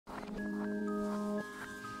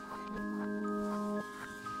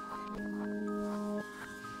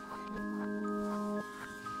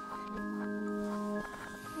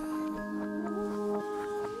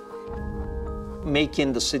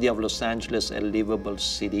Making the city of Los Angeles a livable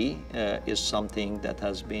city is something that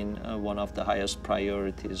has been one of the highest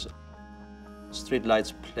priorities.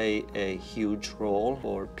 Streetlights play a huge role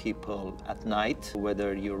for people at night,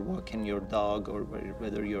 whether you're walking your dog or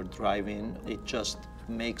whether you're driving. It just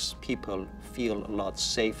makes people feel a lot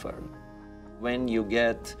safer. When you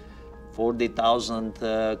get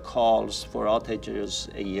 40,000 calls for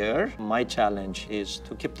outages a year, my challenge is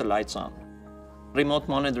to keep the lights on. Remote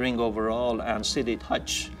monitoring overall and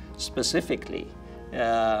CityTouch specifically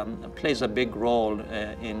plays a big role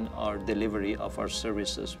in our delivery of our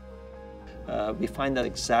services. We find out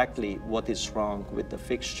exactly what is wrong with the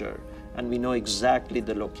fixture, and we know exactly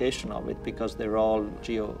the location of it because they're all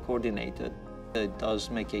geo-coordinated. It does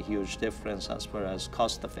make a huge difference as far as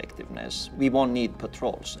cost effectiveness. We won't need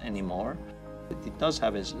patrols anymore. It does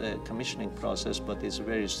have a commissioning process, but it's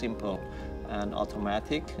very simple and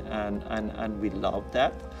automatic, and we love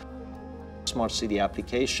that. Smart city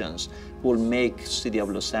applications will make City of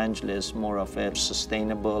Los Angeles more of a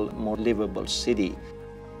sustainable, more livable city.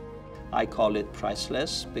 I call it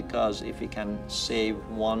priceless because if we can save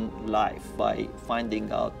one life by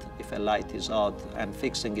finding out if a light is out and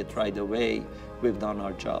fixing it right away, we've done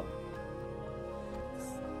our job.